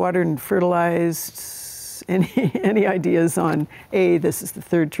 They've watered and fertilized. Any ideas on A, this is the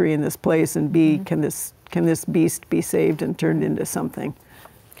third tree in this place, and B, can this beast be saved and turned into something?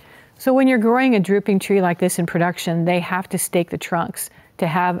 So when you're growing a drooping tree like this in production, they have to stake the trunks to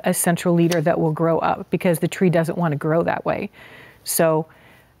have a central leader that will grow up, because the tree doesn't want to grow that way. So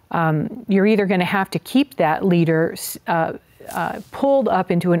you're either going to have to keep that leader pulled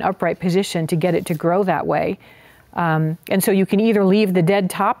up into an upright position to get it to grow that way. And so you can either leave the dead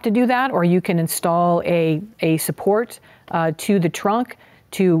top to do that, or you can install a support to the trunk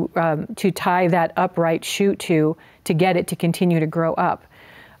to tie that upright shoot to get it to continue to grow up.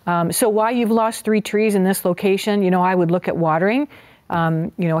 So why you've lost 3 trees in this location, I would look at watering.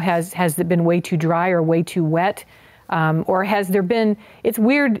 Has it been way too dry or way too wet? Or has there been, it's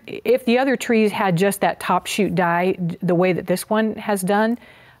weird, if the other trees had just that top shoot die the way that this one has done,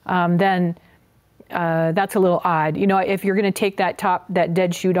 then that's a little odd. If you're going to take that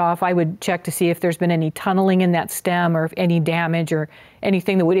dead shoot off, I would check to see if there's been any tunneling in that stem, or if any damage or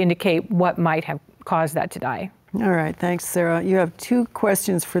anything that would indicate what might have caused that to die. All right, thanks, Sarah. You have 2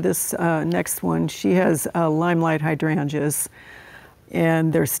 questions for this next one. She has limelight hydrangeas,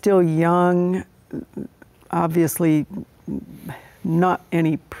 and they're still young, obviously not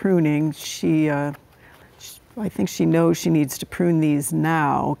any pruning. I think she knows she needs to prune these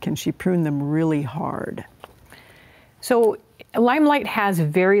now. Can she prune them really hard? So limelight has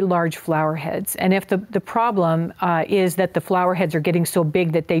very large flower heads, and if the problem is that the flower heads are getting so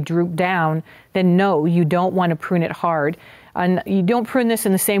big that they droop down, then no, you don't want to prune it hard. And you don't prune this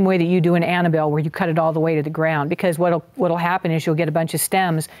in the same way that you do an Annabelle, where you cut it all the way to the ground, because what'll happen is you'll get a bunch of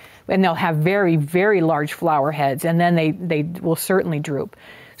stems and they'll have very, very large flower heads, and then they will certainly droop.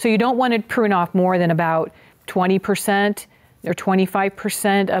 So you don't want to prune off more than about 20% or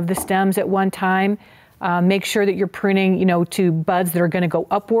 25% of the stems at one time. Make sure that you're pruning, to buds that are going to go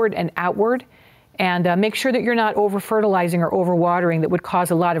upward and outward, and make sure that you're not over-fertilizing or over-watering that would cause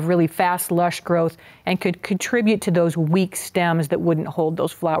a lot of really fast, lush growth and could contribute to those weak stems that wouldn't hold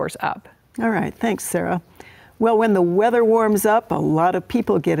those flowers up. All right, thanks, Sarah. Well, when the weather warms up, a lot of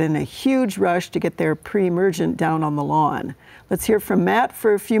people get in a huge rush to get their pre-emergent down on the lawn. Let's hear from Matt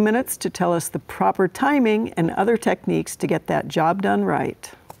for a few minutes to tell us the proper timing and other techniques to get that job done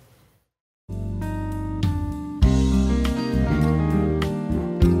right.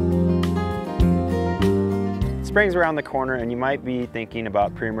 Spring's around the corner, and you might be thinking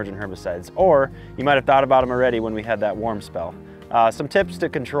about pre-emergent herbicides, or you might have thought about them already when we had that warm spell. Some tips to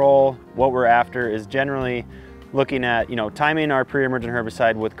control what we're after is generally looking at, timing our pre-emergent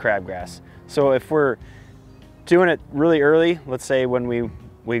herbicide with crabgrass. So if we're doing it really early, let's say when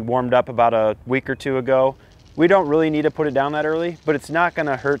we warmed up about a week or two ago, we don't really need to put it down that early, but it's not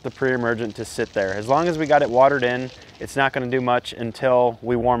gonna hurt the pre-emergent to sit there. As long as we got it watered in, it's not gonna do much until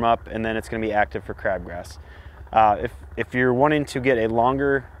we warm up, and then it's gonna be active for crabgrass. If you're wanting to get a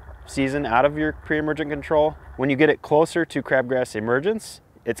longer season out of your pre-emergent control, when you get it closer to crabgrass emergence,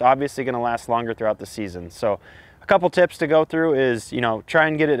 it's obviously gonna last longer throughout the season. So a couple tips to go through is, try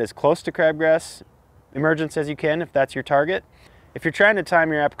and get it as close to crabgrass emergence as you can if that's your target. If you're trying to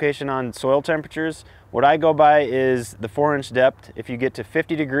time your application on soil temperatures, what I go by is the 4-inch depth. If you get to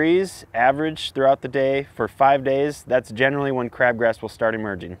 50 degrees average throughout the day for 5 days, that's generally when crabgrass will start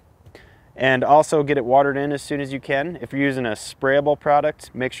emerging. And also get it watered in as soon as you can. If you're using a sprayable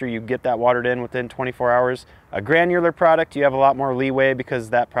product, make sure you get that watered in within 24 hours. A granular product, you have a lot more leeway because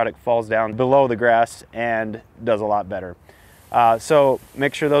that product falls down below the grass and does a lot better. So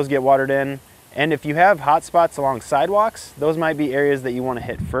make sure those get watered in. And if you have hot spots along sidewalks, those might be areas that you want to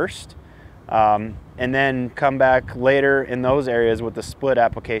hit first. And then come back later in those areas with the split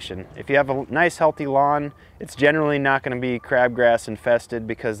application. If you have a nice healthy lawn, it's generally not going to be crabgrass infested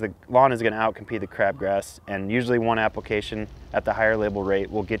because the lawn is going to outcompete the crabgrass, and usually one application at the higher label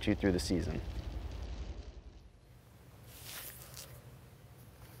rate will get you through the season.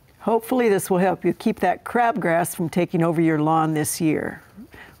 Hopefully this will help you keep that crabgrass from taking over your lawn this year.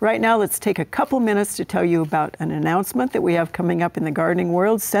 Right now, let's take a couple minutes to tell you about an announcement that we have coming up in the gardening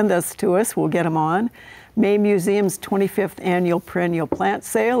world. Send us to us, we'll get them on. May Museum's 25th Annual Perennial Plant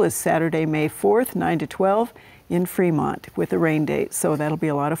Sale is Saturday, May 4th, 9 to 12 in Fremont with a rain date, so that'll be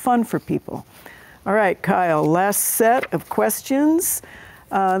a lot of fun for people. All right, Kyle, last set of questions.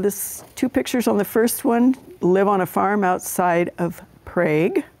 This 2 pictures on the first one, live on a farm outside of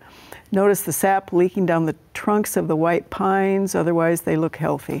Prague. Notice the sap leaking down the trunks of the white pines, otherwise they look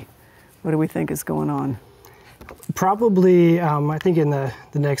healthy. What do we think is going on? Probably, I think in the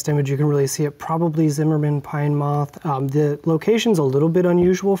next image you can really see it, probably Zimmerman pine moth. The location's a little bit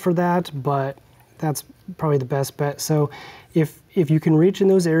unusual for that, but that's probably the best bet. So if you can reach in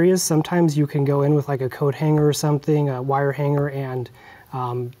those areas, sometimes you can go in with like a coat hanger or something, a wire hanger, and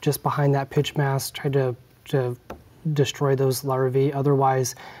just behind that pitch mast, try to destroy those larvae.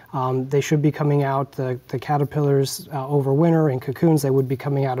 Otherwise, they should be coming out, the caterpillars over winter in cocoons, they would be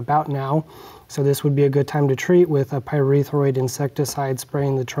coming out about now. So this would be a good time to treat with a pyrethroid insecticide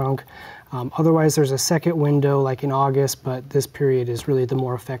spraying the trunk. Otherwise, there's a second window like in August, but this period is really the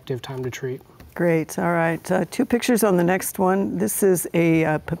more effective time to treat. Great, all right. 2 pictures on the next one. This is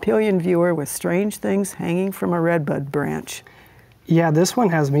a papillion viewer with strange things hanging from a redbud branch. Yeah, this one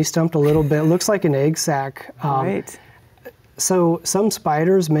has me stumped a little bit. It looks like an egg sac. Right. So some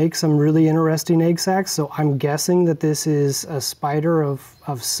spiders make some really interesting egg sacs, so I'm guessing that this is a spider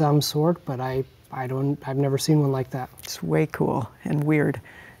of some sort, but I've never seen one like that. It's way cool and weird.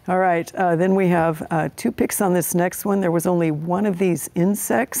 All right, then we have 2 pics on this next one. There was only one of these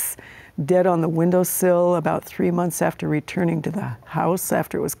insects dead on the windowsill about 3 months after returning to the house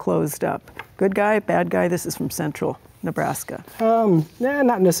after it was closed up. Good guy, bad guy? This is from Central Nebraska.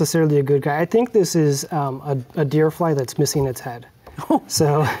 Not necessarily a good guy. I think this is a deer fly that's missing its head.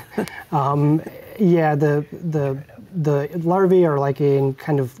 So, yeah, the larvae are like in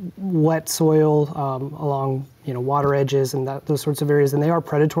kind of wet soil along water edges and those sorts of areas, and they are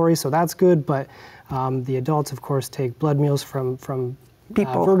predatory, so that's good. But the adults, of course, take blood meals from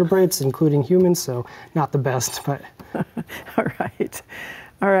people, vertebrates, including humans, so not the best. But all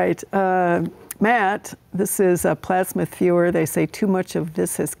right. Matt, this is a plasma viewer. They say too much of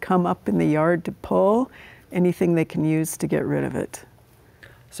this has come up in the yard to pull. Anything they can use to get rid of it?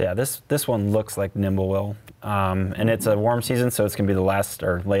 So yeah, this one looks like nimblewill, and it's a warm season, so it's gonna be the last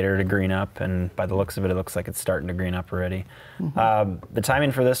or later to green up. And by the looks of it, it looks like it's starting to green up already. Mm-hmm. The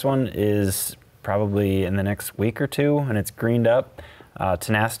timing for this one is probably in the next week or 2, and it's greened up.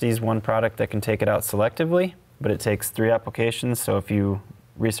 Tenacity is one product that can take it out selectively, but it takes 3 applications. So if you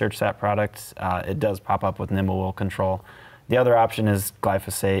research that product, it does pop up with nimblewill control. The other option is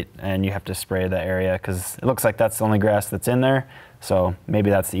glyphosate, and you have to spray that area because it looks like that's the only grass that's in there. So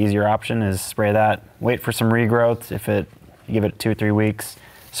maybe that's the easier option, is spray that, wait for some regrowth. You give it 2 or 3 weeks,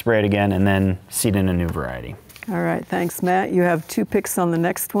 spray it again, and then seed in a new variety. All right, thanks, Matt. You have 2 pics on the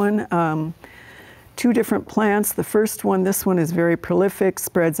next one. 2 different plants. The first one, this one is very prolific,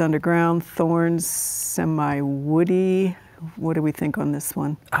 spreads underground, thorns, semi-woody. What do we think on this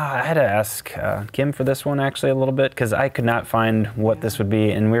one? I had to ask Kim for this one actually a little bit because I could not find what this would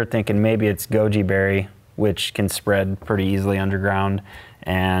be, and we were thinking maybe it's goji berry which can spread pretty easily underground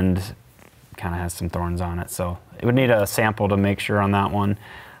and kind of has some thorns on it. So it would need a sample to make sure on that one.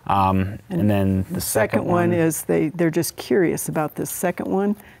 And then the second one is they're just curious about this second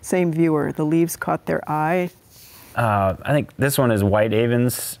one. Same viewer, the leaves caught their eye. I think this one is white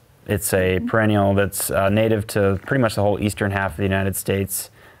avens. It's a perennial that's native to pretty much the whole eastern half of the United States.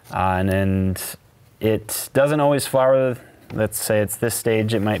 And it doesn't always flower. Let's say it's this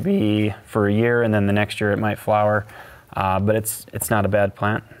stage, it might be for a year, and then the next year it might flower. But it's not a bad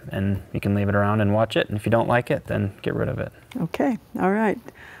plant, and you can leave it around and watch it. And if you don't like it, then get rid of it. Okay, all right.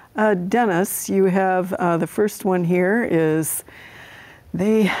 Dennis, you have the first one here is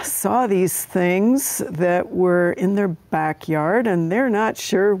they saw these things that were in their backyard, and they're not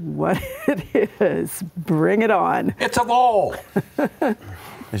sure what it is. Bring it on. It's a vole.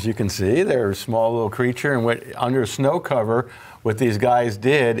 As you can see, they're a small little creature, and under snow cover, what these guys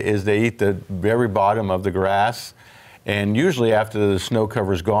did is they eat the very bottom of the grass, and usually after the snow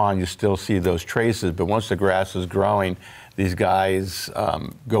cover's gone, you still see those traces, but once the grass is growing, these guys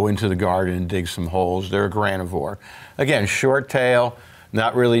go into the garden and dig some holes. They're a granivore. Again, short tail,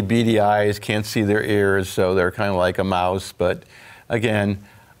 not really beady eyes, can't see their ears, so they're kind of like a mouse, but again,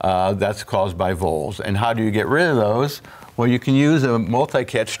 that's caused by voles. And how do you get rid of those? Well, you can use a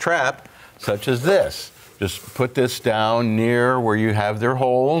multi-catch trap such as this. Just put this down near where you have their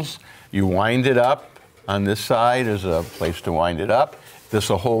holes. You wind it up. On this side is a place to wind it up. This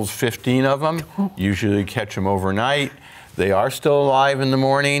will hold 15 of them. Usually catch them overnight. They are still alive in the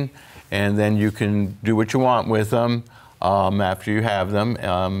morning, and then you can do what you want with them after you have them.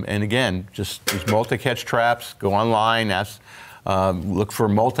 And again, just these multi-catch traps, go online, look for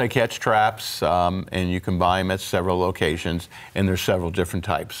multi-catch traps, and you can buy them at several locations, and there's several different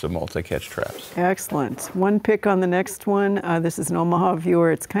types of multi-catch traps. Excellent. One pick on the next one. This is an Omaha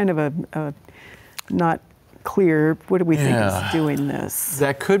viewer. It's kind of a not clear. What do we think is doing this?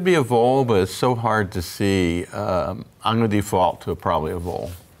 That could be a vole, but it's so hard to see. I'm going to default to probably a vole.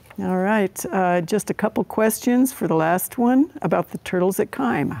 All right, just a couple questions for the last one about the turtles at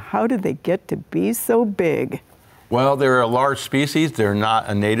Kyme. How did they get to be so big? Well, they're a large species. They're not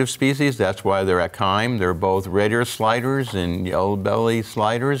a native species. That's why they're at Kyme. They're both red ear sliders and yellow belly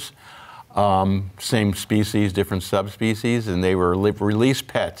sliders. Same species, different subspecies, and they were released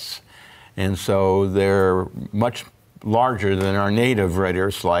pets. And so they're much larger than our native red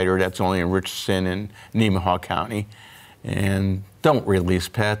ear slider that's only in Richardson and Nemaha County. And don't release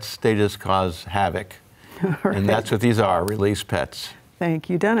pets, they just cause havoc. Right. And that's what these are, release pets. Thank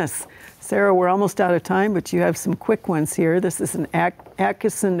you, Dennis. Sarah, we're almost out of time, but you have some quick ones here. This is an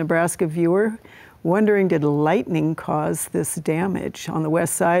Atchison, Nebraska viewer wondering, did lightning cause this damage on the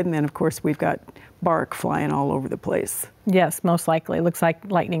west side? And then, of course, we've got bark flying all over the place. Yes, most likely. It looks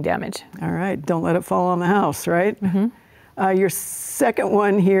like lightning damage. All right, don't let it fall on the house, right? Mm-hmm. Your second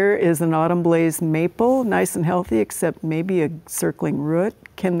one here is an autumn blaze maple, nice and healthy, except maybe a circling root.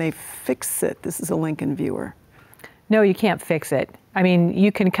 Can they fix it? This is a Lincoln viewer. No, you can't fix it. I mean,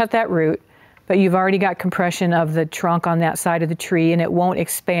 you can cut that root, but you've already got compression of the trunk on that side of the tree, and it won't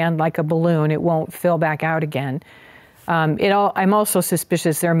expand like a balloon. It won't fill back out again. I'm also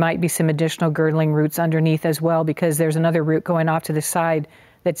suspicious there might be some additional girdling roots underneath as well, because there's another root going off to the side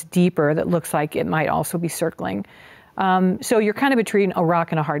that's deeper that looks like it might also be circling. So you're kind of between a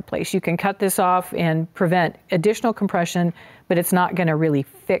rock and a hard place. You can cut this off and prevent additional compression, but it's not going to really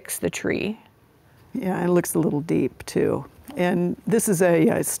fix the tree. Yeah, it looks a little deep too. And this is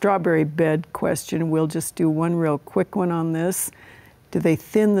a strawberry bed question. We'll just do one real quick one on this. Do they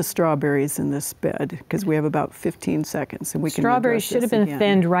thin the strawberries in this bed? Because we have about 15 seconds, and we can. Strawberries should have been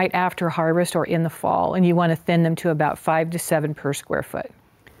thinned right after harvest or in the fall, and you want to thin them to about 5 to 7 per square foot.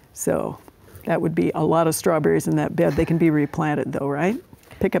 So that would be a lot of strawberries in that bed. They can be replanted, though, right?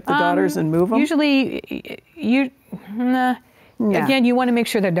 Pick up the daughters and move them. Usually, again, you want to make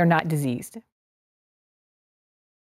sure that they're not diseased.